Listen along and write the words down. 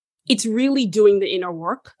it's really doing the inner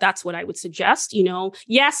work. That's what I would suggest.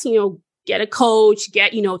 Yes, get a coach,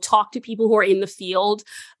 talk to people who are in the field.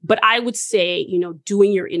 But I would say,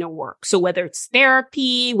 doing your inner work. So whether it's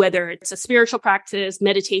therapy, whether it's a spiritual practice,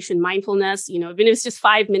 meditation, mindfulness, even if it's just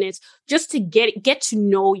 5 minutes, just to get to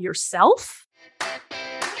know yourself.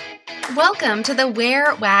 Welcome to the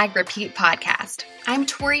Wear, Wag, Repeat podcast. I'm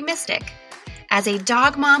Tori Mystic. As a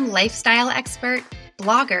dog mom lifestyle expert,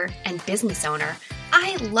 blogger, and business owner,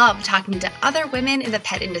 I love talking to other women in the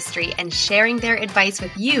pet industry and sharing their advice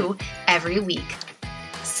with you every week.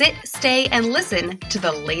 Sit, stay, and listen to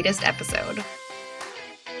the latest episode.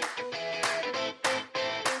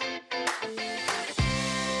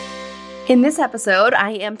 In this episode,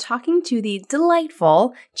 I am talking to the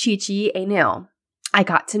delightful Chi-Chi Ainil. I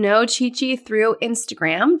got to know Chi-Chi through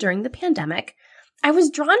Instagram during the pandemic. I was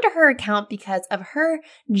drawn to her account because of her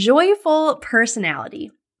joyful personality.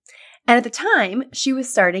 And at the time, she was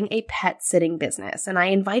starting a pet sitting business, and I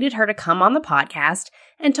invited her to come on the podcast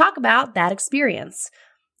and talk about that experience.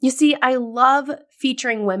 You see, I love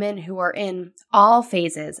featuring women who are in all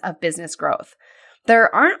phases of business growth.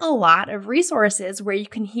 There aren't a lot of resources where you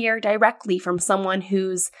can hear directly from someone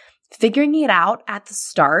who's figuring it out at the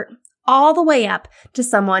start, all the way up to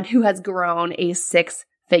someone who has grown a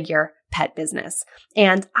 6-figure pet business.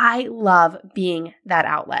 And I love being that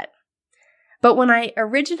outlet. But when I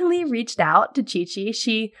originally reached out to Chi-Chi,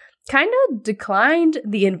 she kind of declined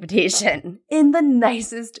the invitation in the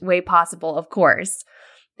nicest way possible, of course.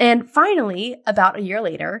 And finally, about a year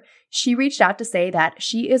later, she reached out to say that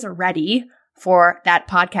she is ready for that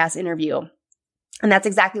podcast interview. And that's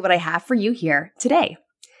exactly what I have for you here today.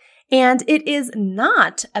 And it is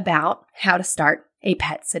not about how to start a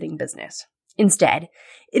pet sitting business. Instead,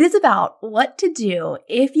 it is about what to do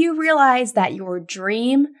if you realize that your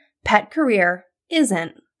dream pet career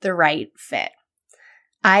isn't the right fit.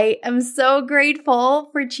 I am so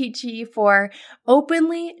grateful for Chi-Chi for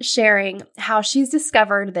openly sharing how she's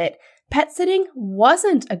discovered that pet sitting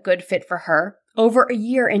wasn't a good fit for her over a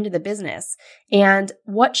year into the business and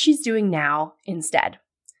what she's doing now instead.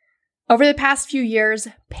 Over the past few years,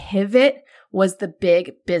 pivot was the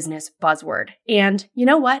big business buzzword. And you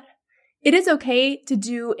know what? It is okay to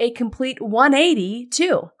do a complete 180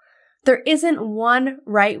 too. There isn't one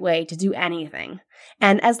right way to do anything.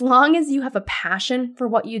 And as long as you have a passion for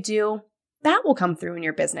what you do, that will come through in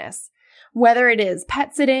your business. Whether it is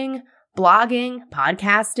pet sitting, blogging,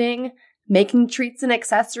 podcasting, making treats and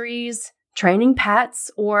accessories, training pets,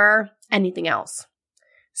 or anything else.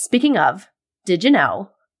 Speaking of, did you know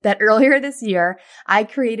that earlier this year, I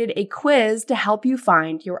created a quiz to help you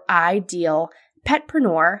find your ideal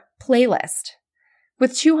petpreneur playlist?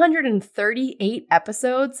 With 238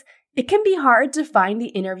 episodes, it can be hard to find the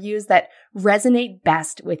interviews that resonate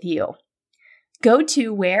best with you. Go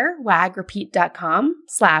to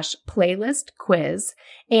wearwagrepeat.com/playlist quiz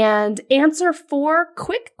and answer 4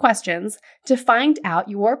 quick questions to find out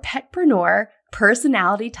your petpreneur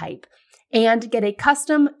personality type and get a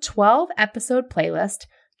custom 12-episode playlist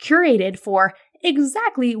curated for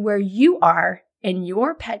exactly where you are in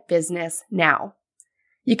your pet business now.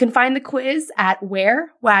 You can find the quiz at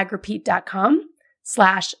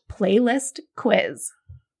wearwagrepeat.com/playlist quiz.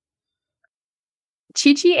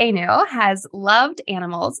 Chi-Chi Ainil has loved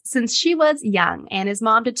animals since she was young and is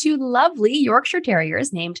mom to 2 lovely Yorkshire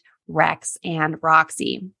Terriers named Rex and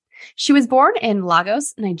Roxy. She was born in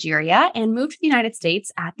Lagos, Nigeria, and moved to the United States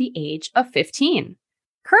at the age of 15.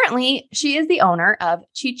 Currently, she is the owner of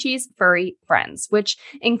Chi-Chi's Furry Friends, which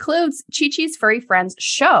includes Chi-Chi's Furry Friends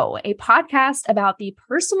Show, a podcast about the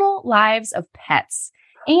personal lives of pets,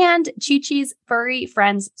 and Chi-Chi's Furry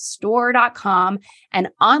Friends Store.com, an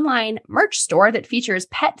online merch store that features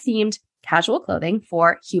pet-themed casual clothing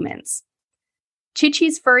for humans.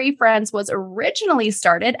 Chi-Chi's Furry Friends was originally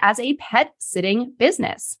started as a pet sitting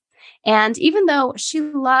business. And even though she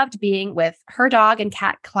loved being with her dog and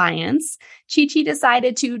cat clients, Chi-Chi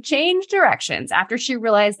decided to change directions after she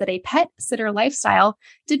realized that a pet sitter lifestyle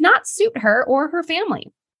did not suit her or her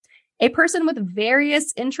family. A person with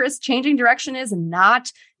various interests changing direction is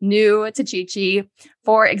not new to Chi-Chi.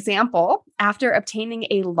 For example, after obtaining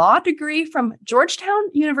a law degree from Georgetown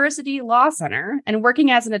University Law Center and working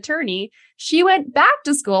as an attorney, she went back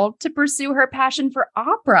to school to pursue her passion for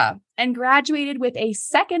opera and graduated with a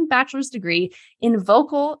second bachelor's degree in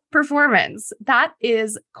vocal performance. That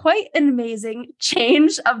is quite an amazing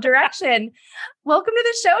change of direction. Welcome to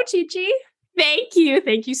the show, Chi-Chi. Thank you.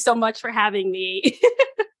 Thank you so much for having me.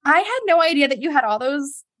 I had no idea that you had all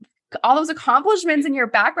those accomplishments in your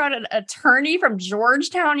background, an attorney from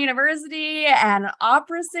Georgetown University and an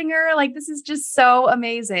opera singer. Like, this is just so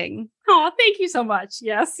amazing. Oh, thank you so much.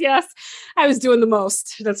 Yes, yes. I was doing the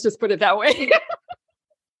most. Let's just put it that way.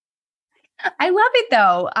 I love it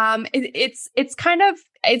though. It's kind of,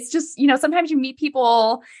 it's just, sometimes you meet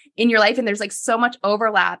people in your life and there's like so much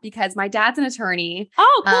overlap because my dad's an attorney.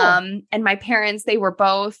 Oh, cool. And my parents, they were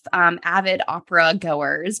both avid opera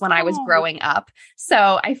goers when I was growing up.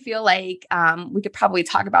 So I feel like we could probably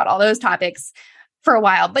talk about all those topics for a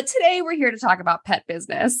while, but today we're here to talk about pet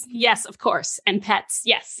business. Yes, of course. And pets.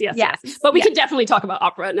 Yes. But we can definitely talk about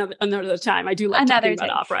opera another time. I do like talking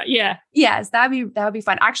about opera. Yeah. Yes, that would be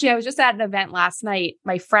fun. Actually, I was just at an event last night.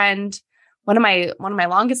 My friend, one of my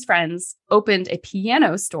longest friends, opened a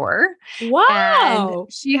piano store. Wow.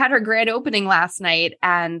 And she had her grand opening last night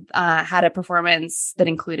and had a performance that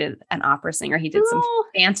included an opera singer. He did some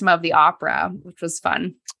Phantom of the Opera, which was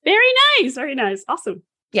fun. Very nice. Very nice. Awesome.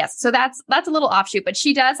 Yes. So that's a little offshoot, but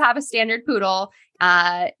she does have a standard poodle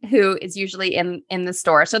who is usually in the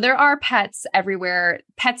store. So there are pets everywhere.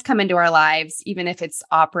 Pets come into our lives, even if it's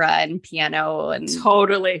opera and piano and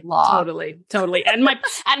law. Totally.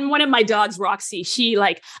 And one of my dogs, Roxy, she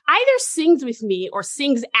like either sings with me or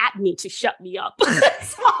sings at me to shut me up.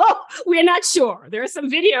 So we're not sure. There are some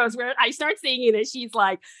videos where I start singing and she's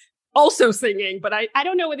like also singing, but I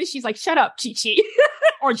don't know whether she's like, shut up, Chi-Chi,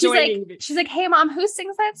 or joining me. She's like, hey, mom, who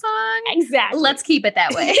sings that song? Exactly. Let's keep it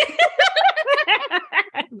that way.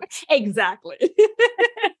 Exactly.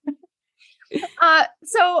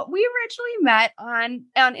 So we originally met on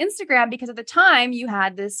Instagram because at the time you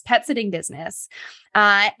had this pet sitting business.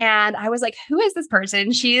 And I was like, who is this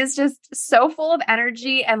person? She is just so full of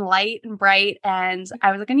energy and light and bright. And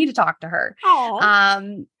I was like, I need to talk to her.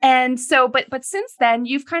 And so, but since then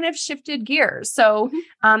you've kind of shifted gears. So,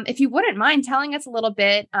 if you wouldn't mind telling us a little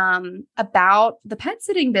bit, about the pet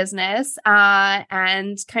sitting business,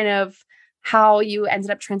 and kind of how you ended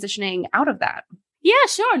up transitioning out of that. Yeah,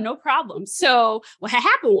 sure. No problem. So what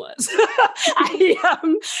happened was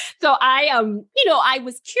I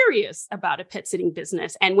was curious about a pet sitting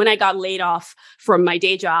business. And when I got laid off from my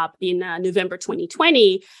day job in November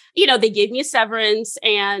 2020, they gave me a severance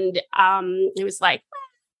and it was like,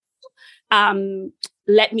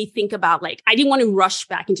 let me think about I didn't want to rush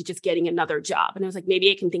back into just getting another job. And I was like,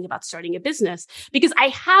 maybe I can think about starting a business because I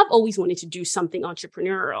have always wanted to do something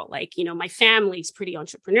entrepreneurial. My family's pretty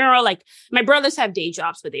entrepreneurial. Like my brothers have day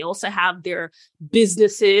jobs, but they also have their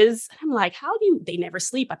businesses. I'm like, they never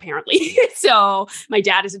sleep apparently. So my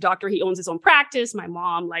dad is a doctor. He owns his own practice. My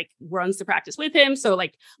mom runs the practice with him. So a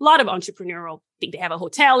lot of entrepreneurial. I think they have a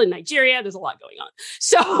hotel in Nigeria. There's a lot going on.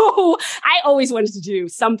 So I always wanted to do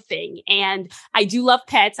something. And I do love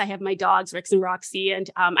pets. I have my dogs, Rex and Roxy, and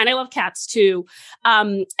I love cats too.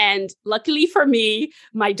 And luckily for me,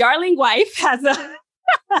 my darling wife has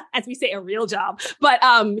as we say, a real job, but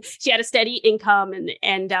she had a steady income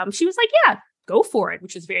and she was like, yeah, go for it,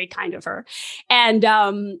 which was very kind of her.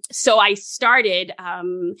 And so I started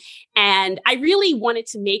and I really wanted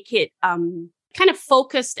to make it kind of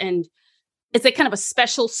focused and it's kind of a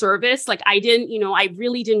special service. I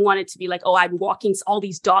really didn't want it to be I'm walking all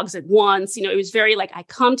these dogs at once. It was very I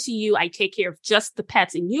come to you, I take care of just the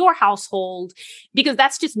pets in your household because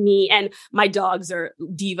that's just me and my dogs are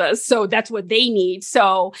divas. So that's what they need.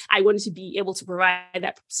 So I wanted to be able to provide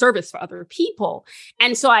that service for other people.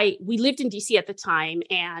 And so we lived in DC at the time.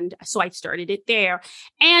 And so I started it there.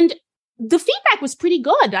 And the feedback was pretty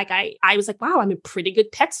good. I was like, wow, I'm a pretty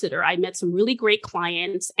good pet sitter. I met some really great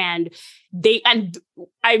clients and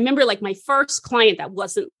I remember my first client that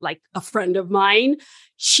wasn't a friend of mine.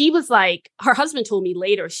 She was her husband told me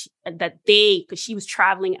later because she was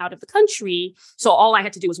traveling out of the country. So all I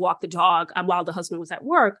had to do was walk the dog while the husband was at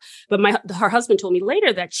work. But her husband told me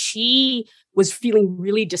later that she was feeling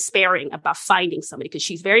really despairing about finding somebody because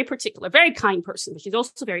she's very particular, very kind person, but she's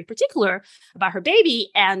also very particular about her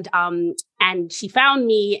baby. And she found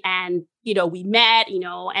me and, we met,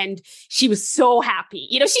 and she was so happy.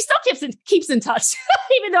 She still keeps in touch,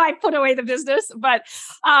 even though I put away the business. But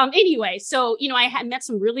anyway, so, I had met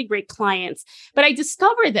some really great clients, but I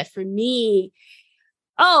discovered that for me,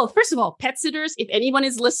 first of all, pet sitters, if anyone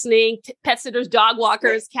is listening, pet sitters, dog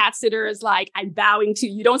walkers, cat sitters, I'm bowing to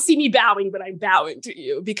you. You don't see me bowing, but I'm bowing to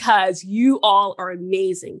you because you all are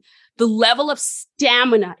amazing. The level of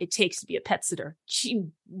stamina it takes to be a pet sitter.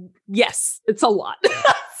 Yes, it's a lot.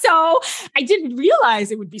 So I didn't realize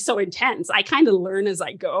it would be so intense. I kind of learn as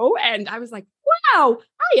I go. And I was like, wow,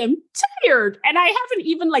 I am tired. And I haven't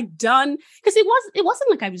even done, because it wasn't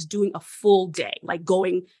like I was doing a full day,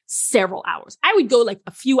 going several hours. I would go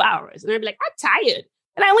a few hours and I'd be like, I'm tired.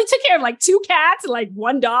 And I only took care of like 2 cats and like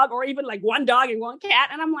 1 dog, or even like 1 dog and 1 cat.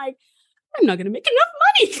 And I'm like, I'm not going to make enough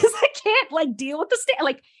money because I can't like deal with the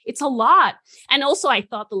like, it's a lot. And also I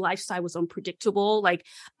thought the lifestyle was unpredictable. Like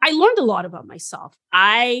I learned a lot about myself.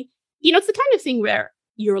 It's the kind of thing where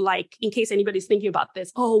you're like, in case anybody's thinking about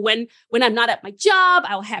this, oh, when I'm not at my job,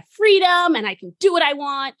 I'll have freedom and I can do what I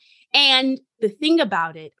want. And the thing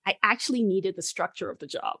about it, I actually needed the structure of the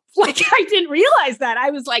job. Like I didn't realize that.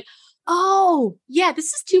 I was like, oh, yeah,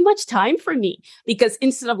 this is too much time for me, because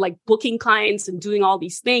instead of like booking clients and doing all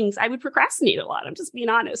these things, I would procrastinate a lot. I'm just being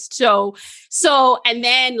honest. So, and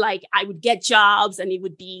then like I would get jobs, and it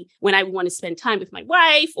would be when I would want to spend time with my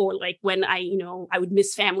wife, or like when I would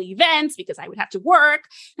miss family events because I would have to work.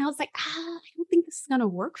 And I was like, I don't think this is going to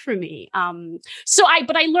work for me.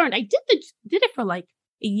 But I learned, I did it for like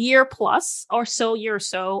a year or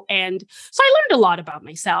so. And so I learned a lot about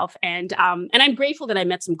myself, and I'm grateful that I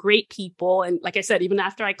met some great people. And like I said, even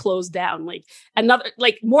after I closed down,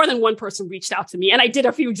 more than one person reached out to me, and I did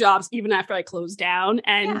a few jobs even after I closed down.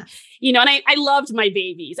 And, and I loved my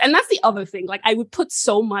babies. And that's the other thing. Like I would put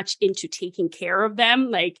so much into taking care of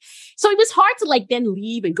them. Like, so it was hard to like then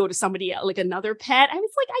leave and go to somebody else, like another pet. I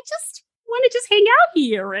was like, I just want to just hang out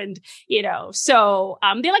here. And, so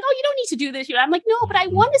they're like, oh, you don't need to do this. I'm like, no, but I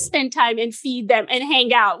want to spend time and feed them and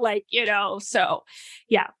hang out. So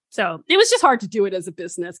yeah. So it was just hard to do it as a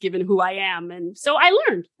business given who I am. And so I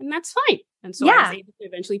learned, and that's fine. And so I was able to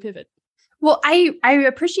eventually pivot. Well, I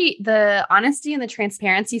appreciate the honesty and the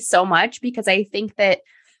transparency so much, because I think that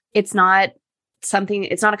it's not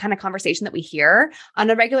a kind of conversation that we hear on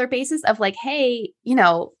a regular basis of like, hey,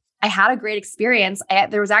 I had a great experience.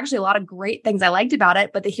 There was actually a lot of great things I liked about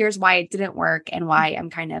it, but here's why it didn't work and why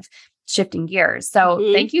I'm kind of shifting gears.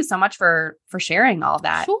 So thank you so much for sharing all of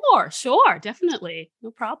that. Sure. Definitely.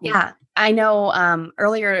 No problem. Yeah. I know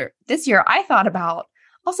earlier this year, I thought about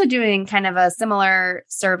also doing kind of a similar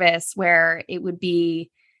service where it would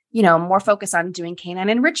be, more focused on doing canine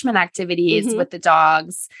enrichment activities with the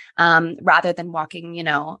dogs, rather than walking,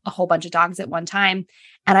 a whole bunch of dogs at one time.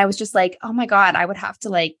 And I was just like, oh my God, I would have to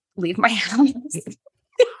like leave my house.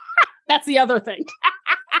 That's the other thing.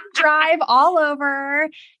 Drive all over.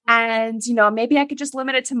 And, maybe I could just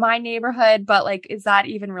limit it to my neighborhood, but like, is that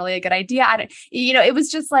even really a good idea? It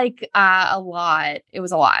was just like a lot. It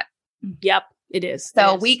was a lot. Yep, it is.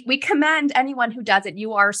 So we commend anyone who does it.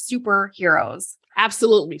 You are superheroes.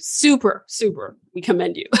 Absolutely. Super. We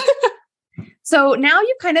commend you. So now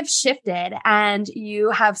you've kind of shifted and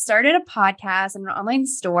you have started a podcast and an online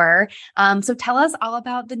store. So tell us all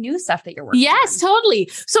about the new stuff that you're working on. Yes, totally.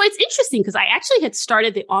 So it's interesting because I actually had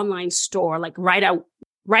started the online store like right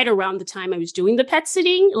around the time I was doing the pet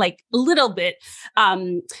sitting, like a little bit.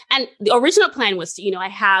 And the original plan was to, I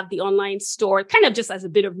have the online store kind of just as a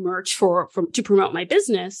bit of merch to promote my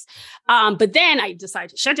business. But then I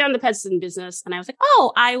decided to shut down the pet sitting business, and I was like,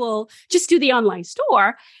 oh, I will just do the online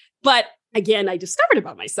store. But again, I discovered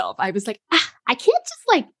about myself. I was like, I can't just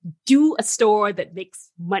like do a store that makes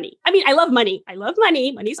money. I mean, I love money.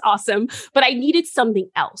 Money's awesome, but I needed something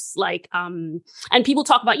else. Like, and people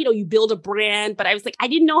talk about, you build a brand, but I was like, I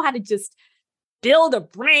didn't know how to just build a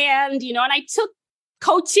brand, and I took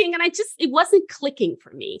coaching and it wasn't clicking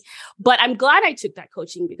for me. But I'm glad I took that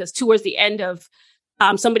coaching, because towards the end of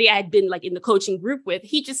somebody I had been like in the coaching group with,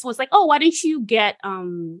 he just was like, oh, why don't you get,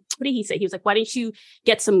 what did he say? He was like, why don't you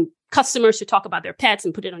get some customers to talk about their pets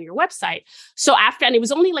and put it on your website? So and it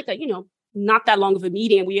was only like not that long of a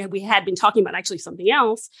meeting. And we had been talking about actually something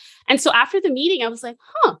else. And so after the meeting, I was like,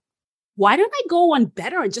 why don't I go on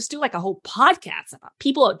Better and just do like a whole podcast about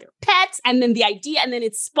people and their pets? And then the idea, and then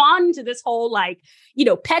it spawned into this whole like,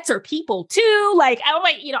 pets are people too. Like,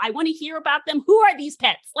 I want to hear about them. Who are these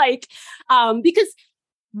pets? Like, because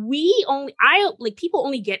people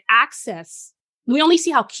only get access. We only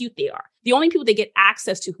see how cute they are. The only people that get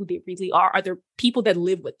access to who they really are the people that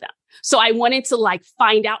live with them. So I wanted to like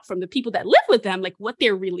find out from the people that live with them, like what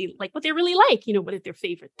they're really like, what are their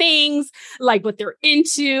favorite things, like what they're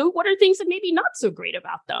into, what are things that maybe not so great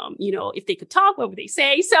about them, if they could talk, what would they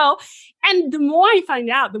say? So, and the more I find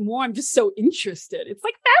out, the more I'm just so interested. It's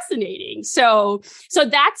like fascinating. So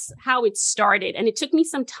that's how it started. And it took me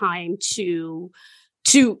some time to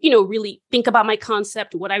really think about my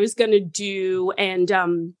concept, what I was going to do. And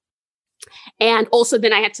also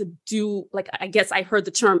then I had to do, like, I guess I heard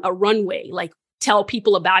the term a runway, like tell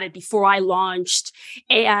people about it before I launched.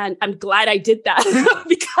 And I'm glad I did that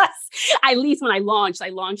because at least when I launched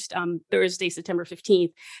Thursday, September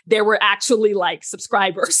 15th, there were actually like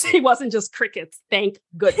subscribers. It wasn't just crickets. Thank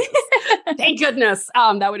goodness. Thank goodness.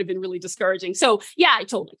 That would have been really discouraging. So yeah, I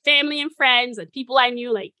told like family and friends and people I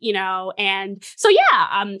knew, like, and so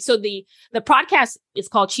yeah. So the podcast is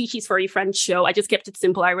called Chi Chi's Furry Friends Show. I just kept it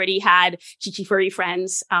simple. I already had Chi Chi Furry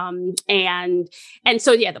Friends. And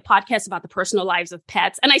so yeah, the podcast about the personal lives of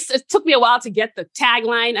pets. And it took me a while to get the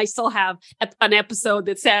tagline. I still have an episode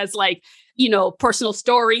that says like, personal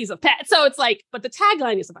stories of pets. So it's like, but the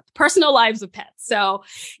tagline is about the personal lives of pets. So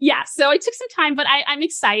yeah, so it took some time, but I'm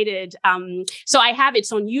excited. So I have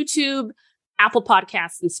it's on YouTube, Apple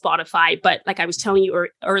Podcasts, and Spotify. But like I was telling you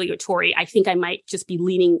earlier, Tori, I think I might just be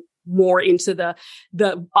leaning more into the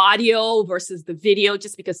audio versus the video,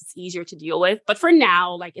 just because it's easier to deal with. But for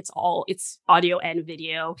now, like it's audio and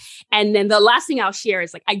video. And then the last thing I'll share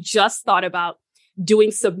is like, I just thought about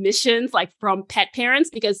doing submissions like from pet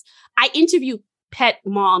parents, because I interview pet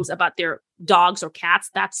moms about their dogs or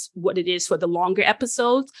cats. That's what it is for the longer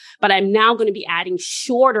episodes. But I'm now going to be adding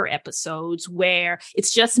shorter episodes where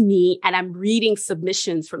it's just me and I'm reading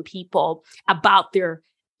submissions from people about their,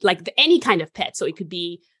 like any kind of pet. So it could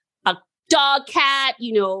be a dog, cat,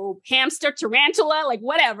 hamster, tarantula, like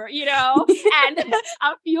whatever, and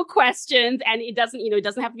a few questions. And it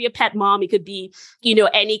doesn't have to be a pet mom. It could be,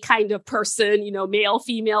 any kind of person, male,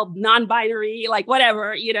 female, non-binary, like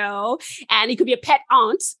whatever, and it could be a pet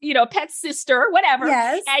aunt, pet sister, whatever.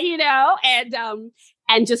 Yes.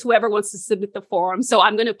 And just whoever wants to submit the form. So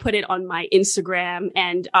I'm going to put it on my Instagram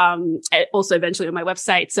and also eventually on my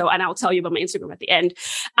website. And I'll tell you about my Instagram at the end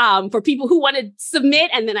for people who want to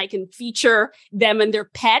submit, and then I can feature them and their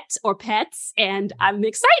pet or pets. And I'm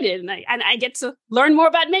excited, and I get to learn more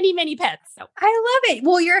about many, many pets. So I love it.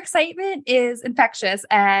 Well, your excitement is infectious,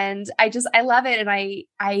 and I love it. And I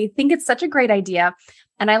think it's such a great idea.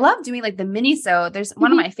 And I love doing like the mini-sode. There's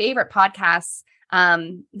one of my favorite podcasts.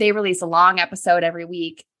 They release a long episode every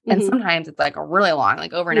week. And sometimes it's like a really long,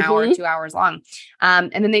 like over an hour, 2 hours long.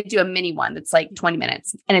 And then they do a mini one that's like 20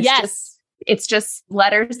 minutes. And it's just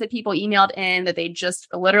letters that people emailed in that they just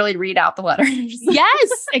literally read out the letters.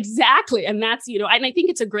 Yes, exactly. And that's, and I think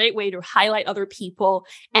it's a great way to highlight other people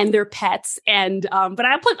and their pets. And, but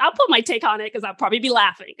I'll put my take on it because I'll probably be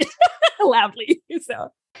laughing loudly. So.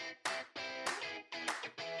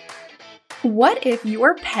 What if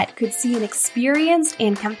your pet could see an experienced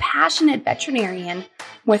and compassionate veterinarian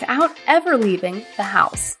without ever leaving the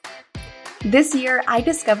house? This year, I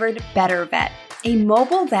discovered Better Vet, a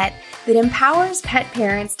mobile vet that empowers pet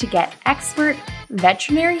parents to get expert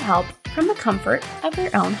veterinary help from the comfort of their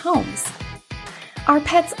own homes. Our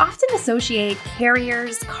pets often associate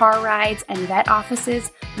carriers, car rides, and vet offices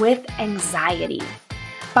with anxiety.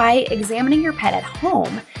 By examining your pet at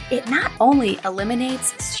home, it not only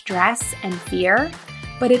eliminates stress and fear,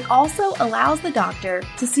 but it also allows the doctor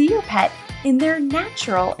to see your pet in their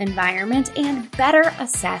natural environment and better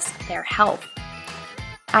assess their health.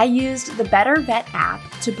 I used the Better Vet app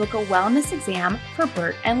to book a wellness exam for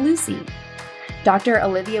Bert and Lucy. Dr.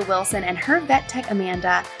 Olivia Wilson and her vet tech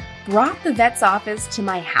Amanda brought the vet's office to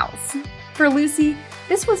my house. For Lucy,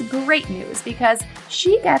 this was great news because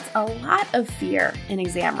she gets a lot of fear in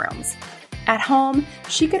exam rooms. At home,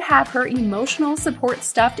 she could have her emotional support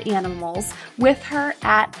stuffed animals with her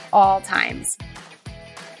at all times.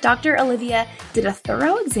 Dr. Olivia did a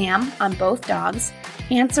thorough exam on both dogs,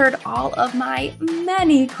 answered all of my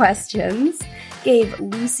many questions, gave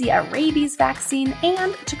Lucy a rabies vaccine,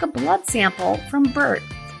 and took a blood sample from Bert,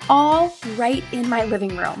 all right in my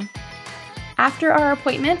living room. After our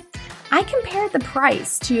appointment, I compared the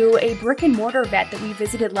price to a brick and mortar vet that we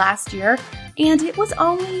visited last year, and it was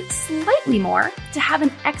only slightly more to have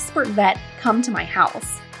an expert vet come to my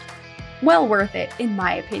house. Well worth it, in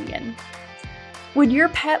my opinion. Would your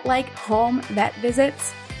pet like home vet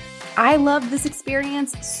visits? I loved this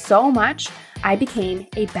experience so much, I became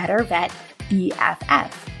a Better Vet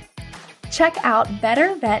BFF. Check out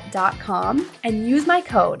bettervet.com and use my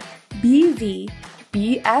code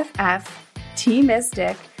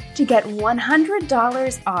BVBFFTMystic to get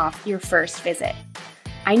 $100 off your first visit.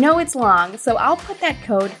 I know it's long, so I'll put that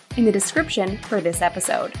code in the description for this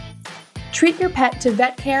episode. Treat your pet to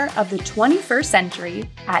vet care of the 21st century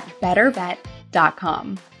at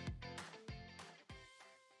bettervet.com.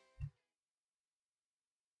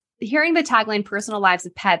 Hearing the tagline "Personal Lives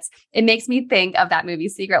of Pets," it makes me think of that movie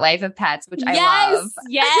Secret Life of Pets, which I love.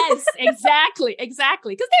 Yes, exactly. Because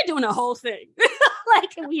they're doing a whole thing.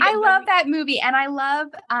 I love that movie. And I love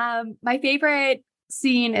my favorite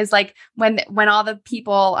scene is like when all the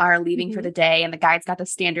people are leaving for the day and the guy's got the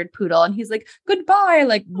standard poodle and he's like, goodbye,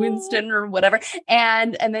 like Winston or whatever.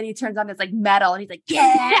 And then he turns on this like metal and he's like,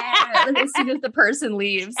 yeah, like, as soon as the person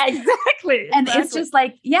leaves. Exactly. And it's just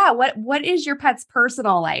like, yeah, what is your pet's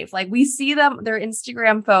personal life? Like we see their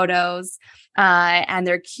Instagram photos and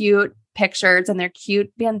their cute pictures and their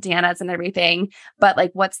cute bandanas and everything. But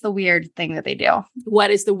like, what's the weird thing that they do?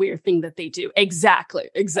 What is the weird thing that they do? Exactly.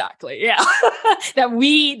 Yeah. that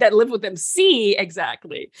we that live with them see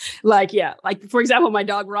exactly. Like, yeah. Like, for example, my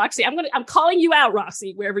dog Roxy, I'm calling you out,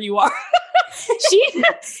 Roxy, wherever you are. She's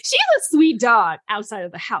a sweet dog outside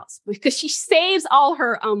of the house because she saves all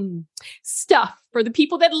her stuff for the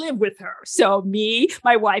people that live with her. So me,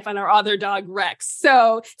 my wife, and our other dog Rex.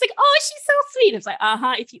 So it's like, oh, she's so sweet. It's like,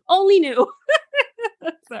 if you only knew.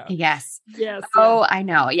 So, yes. Yes. Oh, I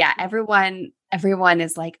know. Yeah. Everyone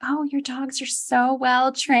is like, oh, your dogs are so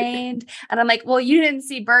well trained. And I'm like, well, you didn't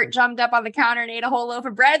see Bert jumped up on the counter and ate a whole loaf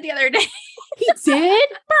of bread the other day. He did,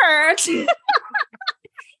 Bert.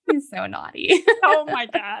 He's so naughty. Oh my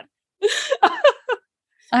God.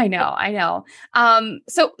 I know.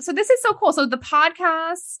 So this is so cool. So the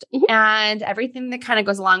podcast and everything that kind of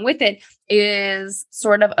goes along with it is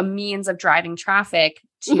sort of a means of driving traffic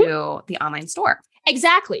to the online store.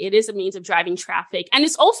 Exactly. It is a means of driving traffic. And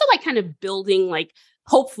it's also like kind of building like,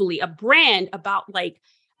 hopefully a brand about like,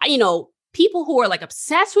 people who are like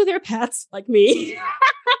obsessed with their pets like me,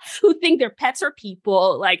 who think their pets are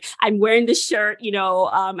people. Like I'm wearing this shirt, and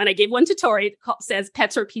I gave one to Tori. It says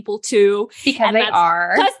pets are people too. Because they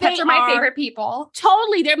are. Pets are my favorite people.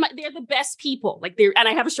 Totally. They're the best people. Like and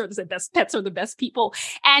I have a shirt that says pets are the best people.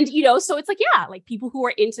 And, so it's like, yeah, like people who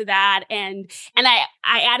are into that. And I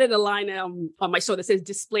added a line on my store that says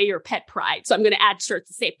display your pet pride. So I'm going to add shirts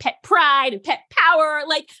that say pet pride and pet power,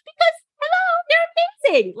 like, because hello,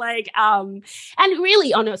 they're amazing. Like, and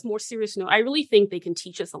really on a more serious note, I really think they can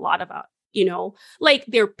teach us a lot about, like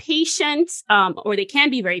they're patient, or they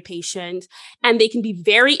can be very patient and they can be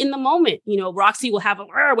very in the moment. Roxy will have a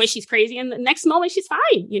where she's crazy and the next moment she's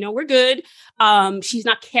fine. We're good. She's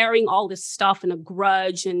not carrying all this stuff and a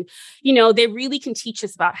grudge and, they really can teach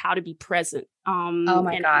us about how to be present. Oh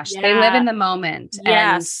my gosh. Yeah. They live in the moment.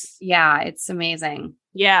 Yes. And yeah, it's amazing.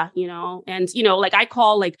 Yeah, and like I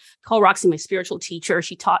call Roxy my spiritual teacher.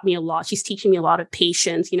 She taught me a lot. She's teaching me a lot of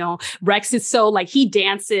patience. Rex is so like he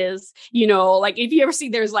dances, like if you ever see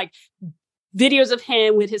there's like videos of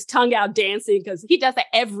him with his tongue out dancing because he does that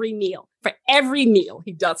every meal. For every meal,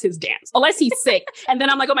 he does his dance, unless he's sick. And then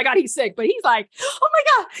I'm like, oh my God, he's sick. But he's like, oh my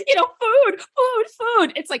God,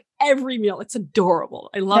 food. It's like every meal. It's adorable.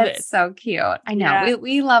 I love it. It's so cute. I know. Yeah.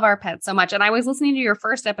 We love our pets so much. And I was listening to your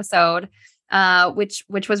first episode, which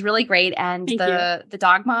was really great. And the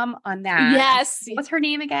dog mom on that. Yes. What's her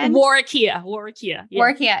name again? Warwikia. Yeah.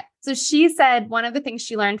 Warwikia. So she said one of the things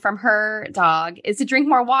she learned from her dog is to drink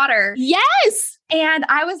more water. Yes. And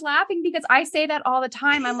I was laughing because I say that all the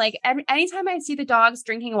time. I'm like, anytime I see the dogs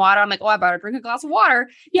drinking water, I'm like, oh, I better drink a glass of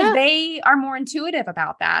water. Yeah. They are more intuitive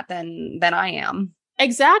about that than I am.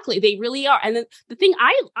 Exactly. They really are. And then the thing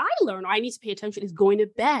I learned, or I need to pay attention, is going to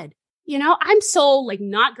bed. I'm so like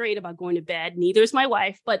not great about going to bed. Neither is my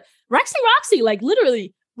wife, but Roxy, like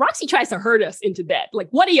literally Roxy tries to herd us into bed. Like,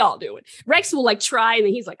 what are y'all doing? Rex will like try. And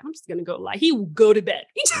then he's like, I'm just going to go lie. He will go to bed.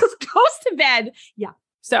 He just goes to bed. Yeah.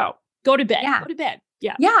 So go to bed. Yeah. Go to bed.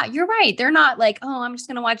 Yeah. Yeah, you're right. They're not like, oh, I'm just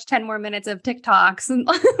going to watch 10 more minutes of TikToks. And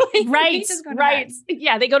like, right.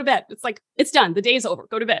 Yeah. They go to bed. It's like, it's done. The day's over.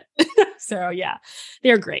 Go to bed. So yeah,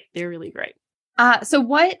 they're great. They're really great. So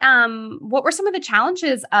what were some of the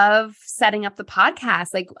challenges of setting up the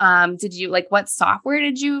podcast? Like, what software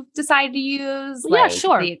did you decide to use? Yeah,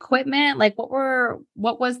 sure. The equipment, like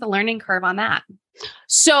what was the learning curve on that?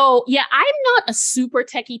 So yeah, I'm not a super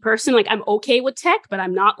techie person. Like I'm okay with tech, but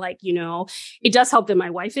I'm not like, it does help that my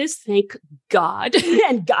wife is, thank God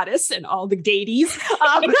and goddess and all the deities.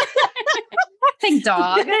 Thank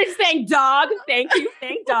dog. Thank dog. Thank you.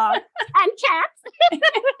 Thank dog and cats.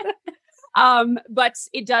 But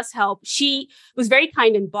it does help. She was very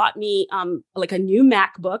kind and bought me, like a new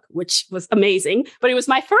MacBook, which was amazing, but it was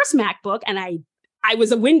my first MacBook and I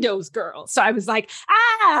was a Windows girl. So I was like,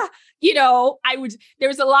 there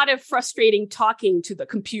was a lot of frustrating talking to the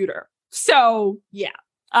computer. So yeah,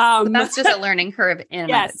 But that's just a learning curve in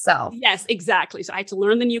and of itself. Yes, exactly. So I had to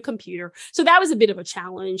learn the new computer. So that was a bit of a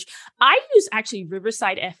challenge. I use actually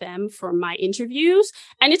Riverside FM for my interviews,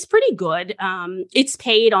 and it's pretty good. It's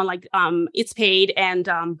paid on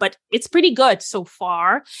but it's pretty good so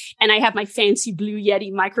far. And I have my fancy Blue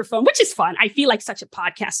Yeti microphone, which is fun. I feel like such a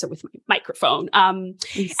podcaster with my microphone.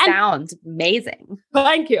 You sound amazing.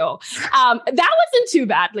 Thank you. That wasn't too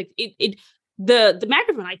bad. Like the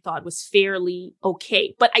microphone I thought was fairly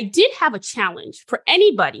okay, but I did have a challenge for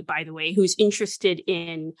anybody, by the way, who's interested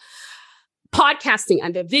in podcasting,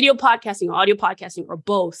 either video podcasting or audio podcasting or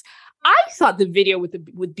both. I thought the video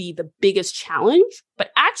would be the biggest challenge,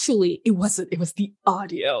 but actually it wasn't. It was the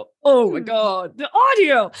audio. Oh my God, the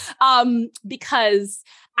audio. Because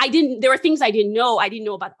there were things I didn't know. I didn't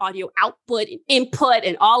know about audio output and input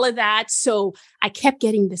and all of that. So I kept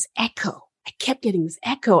getting this echo.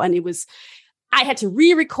 And I had to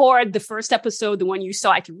re-record the first episode, the one you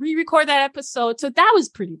saw. I had to re-record that episode. So that was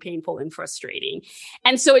pretty painful and frustrating.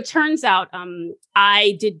 And so it turns out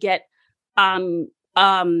I did get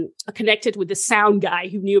connected with the sound guy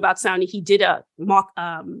who knew about sound. He did a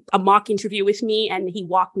mock interview with me, and he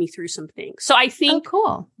walked me through some things. So I think,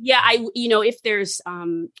 cool. Yeah, if there's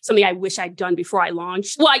something I wish I'd done before I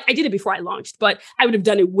launched. Well, I did it before I launched, but I would have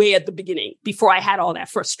done it way at the beginning before I had all that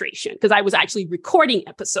frustration, because I was actually recording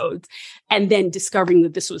episodes and then discovering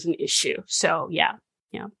that this was an issue. So yeah.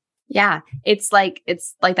 It's like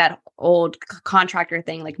that old contractor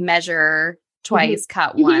thing, like measure twice,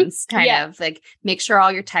 cut once, kind of like make sure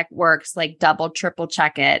all your tech works, like double, triple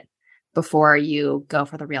check it before you go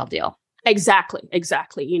for the real deal. Exactly.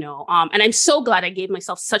 And I'm so glad I gave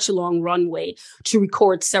myself such a long runway to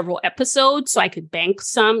record several episodes so I could bank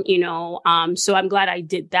some, so I'm glad I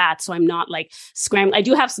did that. So I'm not like scrambling. I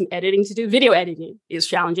do have some editing to do. Video editing is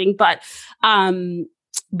challenging, but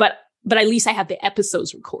at least I have the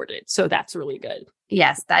episodes recorded. So that's really good.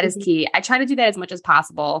 Yes, that is key. I try to do that as much as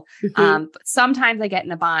possible. But sometimes I get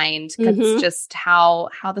in a bind because it's just how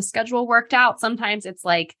the schedule worked out. Sometimes it's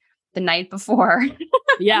like the night before.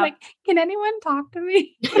 Yeah. I'm like, can anyone talk to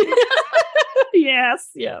me?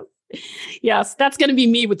 Yes. That's going to be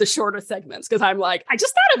me with the shorter segments, because I'm like, I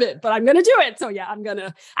just thought of it, but I'm going to do it. So yeah,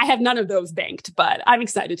 I have none of those banked, but I'm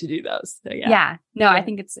excited to do those. So yeah. I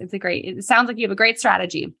think it sounds like you have a great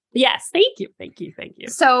strategy. Yes. Thank you.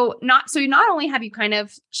 So you not only have you kind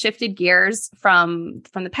of shifted gears from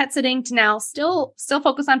the pet sitting to now still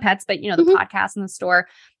focus on pets, but the podcast and the store,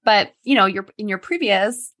 but you're in your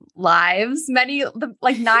previous lives, 9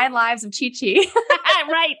 lives of Chi Chi.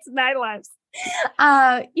 Right. 9 lives.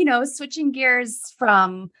 Switching gears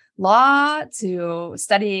from law to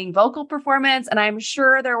studying vocal performance. And I'm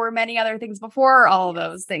sure there were many other things before all of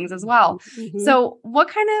those things as well. So what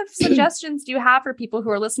kind of suggestions do you have for people who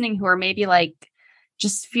are listening, who are maybe like,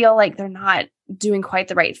 just feel like they're not doing quite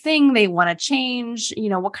the right thing? They want to change,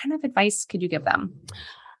 what kind of advice could you give them?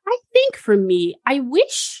 I think for me, I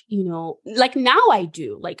wish, like now I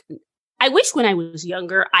do, like, I wish when I was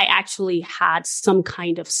younger, I actually had some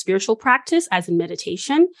kind of spiritual practice, as in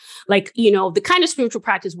meditation, like, the kind of spiritual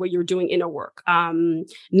practice where you're doing inner work,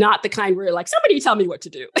 not the kind where you're like, somebody tell me what to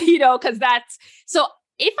do, because so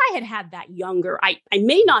if I had that younger, I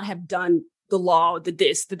may not have done the law, the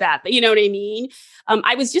this, the that, you know what I mean?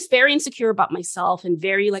 I was just very insecure about myself and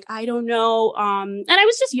very like, I don't know. And I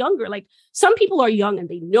was just younger. Like some people are young and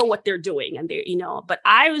they know what they're doing and they're, but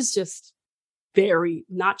I was just very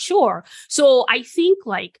not sure. So I think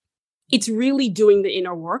like it's really doing the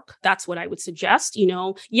inner work. That's what I would suggest.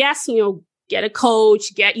 Yes, get a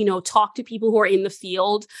coach, talk to people who are in the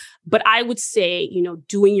field. But I would say,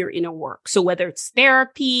 doing your inner work. So whether it's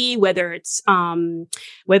therapy, whether it's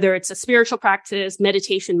a spiritual practice,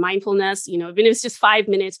 meditation, mindfulness, even if it's just 5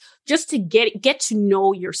 minutes, just to get to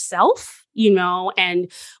know yourself,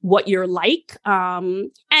 and what you're like.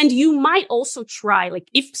 And you might also try, like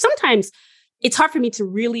if sometimes it's hard for me to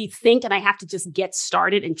really think and I have to just get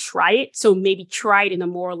started and try it. So maybe try it in a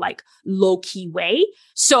more like low key way.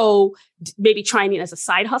 So maybe trying it as a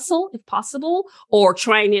side hustle if possible, or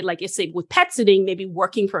trying it, like I say, with pet sitting, maybe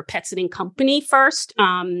working for a pet sitting company first,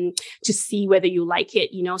 to see whether you like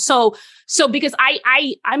it, So because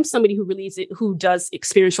I'm somebody who does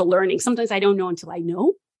experiential learning. Sometimes I don't know until I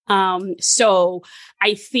know. So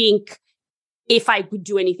I think if I would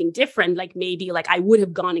do anything different, like maybe like I would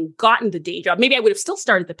have gone and gotten the day job. Maybe I would have still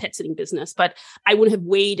started the pet sitting business, but I would have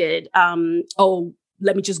waited.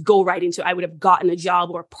 Let me just go right into it. I would have gotten a job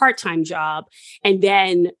or a part-time job and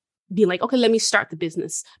then be like, okay, let me start the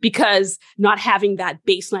business, because not having that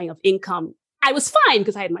baseline of income, I was fine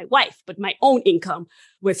because I had my wife, but my own income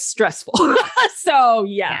was stressful. So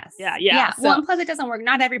yeah. So, well, and plus it doesn't work.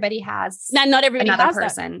 Not everybody has not everybody another has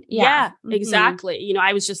person. That. Yeah, exactly. You know,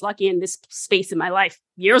 I was just lucky in this space in my life.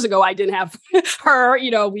 Years ago, I didn't have her,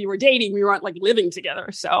 you know, we were dating, we weren't like living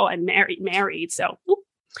together. So, and married. So,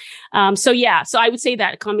 so I would say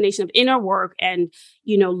that a combination of inner work and,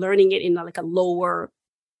 you know, learning it in like a lower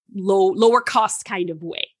cost kind of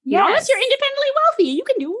way. Yes. Unless you're independently wealthy, you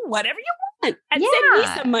can do whatever you want and send me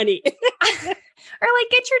some money. Or like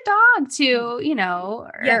get your dog to, you know,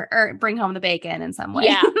 or bring home the bacon in some way.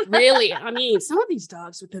 Yeah, really. I mean, some of these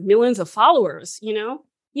dogs with the millions of followers, you know,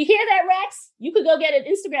 you hear that, Rex? You could go get an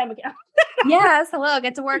Instagram account. Yes. Hello.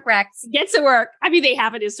 Get to work, Rex. Get to work. I mean, they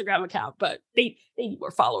have an Instagram account, but they need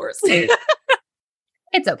more followers.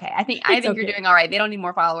 It's okay. I think you're doing all right. They don't need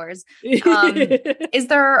more followers. Are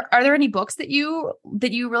there any books that you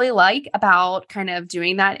really like about kind of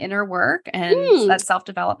doing that inner work and that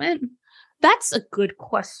self-development? That's a good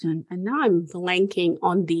question. And now I'm blanking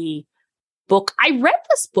on the book. I read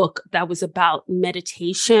this book that was about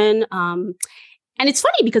meditation. And it's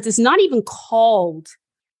funny because it's not even called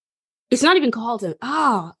it's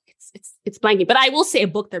blanking, but I will say a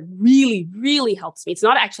book that really, really helps me. It's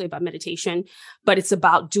not actually about meditation, but it's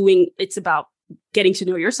about getting to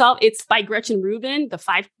know yourself. It's by Gretchen Rubin,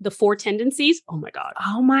 the 4 Tendencies. Oh my God.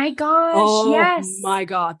 Oh my gosh. Oh yes. my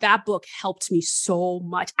God. That book helped me so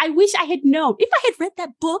much. I wish I had known. If I had read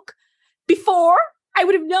that book before, I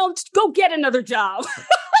would have known to go get another job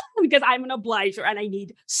because I'm an obliger and I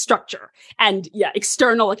need structure and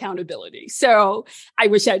external accountability. So I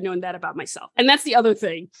wish I'd known that about myself. And that's the other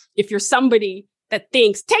thing. If you're somebody that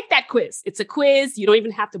thinks, take that quiz. It's a quiz. You don't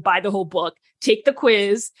even have to buy the whole book. Take the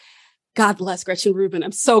quiz. God bless Gretchen Rubin.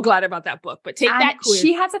 I'm so glad about that book, but take that quiz.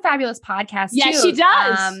 She has a fabulous podcast too. Yeah, she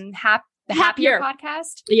does. The Happier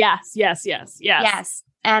podcast. Yes.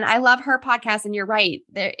 And I love her podcast. And you're right.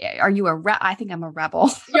 Are you I think I'm a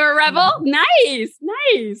rebel. You're a rebel? Nice.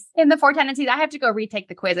 In the 4 Tendencies, I have to go retake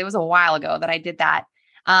the quiz. It was a while ago that I did that.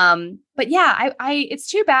 But yeah, it's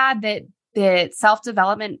too bad that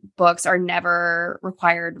self-development books are never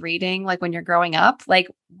required reading. Like when you're growing up, like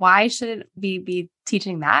why shouldn't we be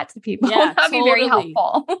teaching that to people? Yeah, that'd be very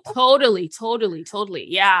helpful. Totally.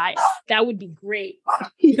 Yeah, that would be great.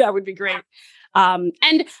 That would be great. And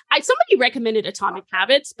somebody recommended Atomic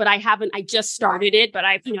Habits, but I haven't. I just started it, but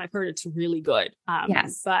I've heard it's really good.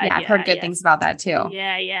 Yes, but I've heard good things about that too.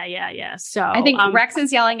 Yeah. So I think Rex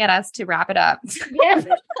is yelling at us to wrap it up. Yeah.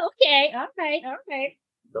 Okay. All right.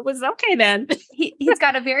 It was okay then. He's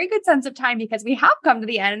got a very good sense of time because we have come to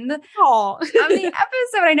the end of the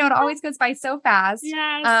episode. I know it always goes by so fast.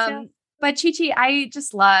 Yes. But Chi-Chi, I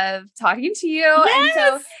just love talking to you. Yes! And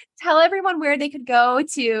so tell everyone where they could go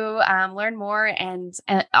to learn more and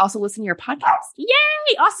also listen to your podcast. Yay!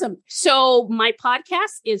 Awesome. So my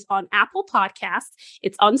podcast is on Apple Podcasts.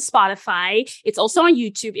 It's on Spotify. It's also on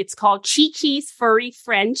YouTube. It's called Chi-Chi's Furry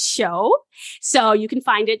Friend Show. So you can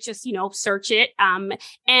find it, just, search it.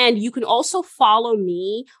 And you can also follow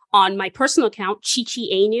me on my personal account, Chi-Chi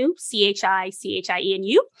Inu,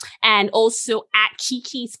 ChiChienu, and also at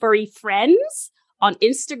Chi-Chi's Furry Friends on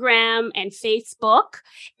Instagram and Facebook.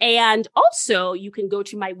 And also you can go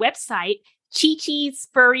to my website,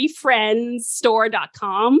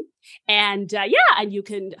 ChiChi'sFurryFriendsStore.com. And and you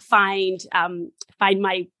can find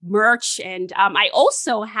my merch. And I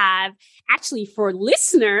also have, actually for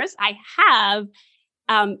listeners, I have,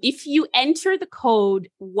 if you enter the code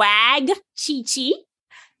WAGChiChi,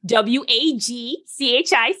 WAGCHICHI,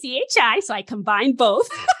 so I combine both,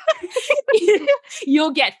 you'll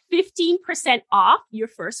get 15% off your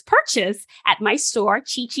first purchase at my store,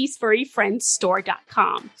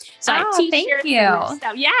 ChiChi'sFurryFriendsStore.com. So I have t-shirts and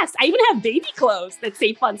stuff. Yes, I even have baby clothes that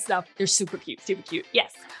say fun stuff. They're super cute.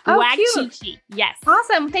 Yes. Wag Chi-Chi. Yes.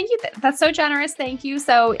 Awesome. Thank you. That's so generous. Thank you.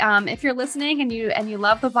 So if you're listening and you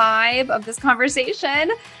love the vibe of this conversation,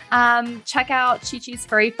 check out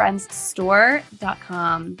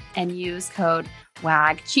ChiChi'sFurryFriendsStore.com and use code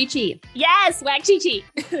WAGChiChi. Yes,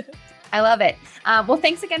 WAGChiChi. I love it. Well,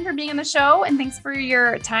 thanks again for being on the show, and thanks for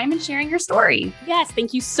your time and sharing your story. Yes,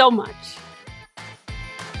 thank you so much.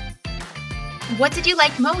 What did you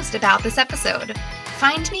like most about this episode?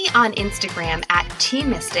 Find me on Instagram at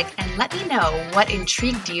TMystic and let me know what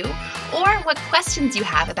intrigued you or what questions you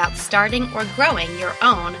have about starting or growing your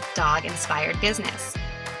own dog-inspired business.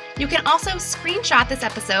 You can also screenshot this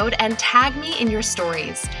episode and tag me in your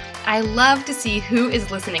stories. I love to see who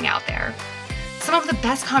is listening out there. Some of the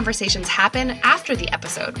best conversations happen after the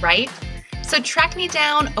episode, right? So track me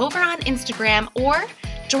down over on Instagram or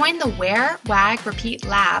Join the Wear, Wag, Repeat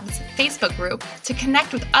Labs Facebook group to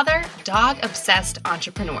connect with other dog-obsessed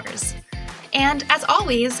entrepreneurs. And as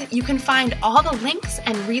always, you can find all the links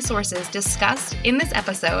and resources discussed in this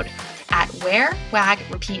episode at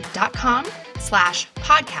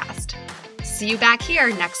wearwagrepeat.com/podcast. See you back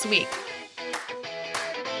here next week.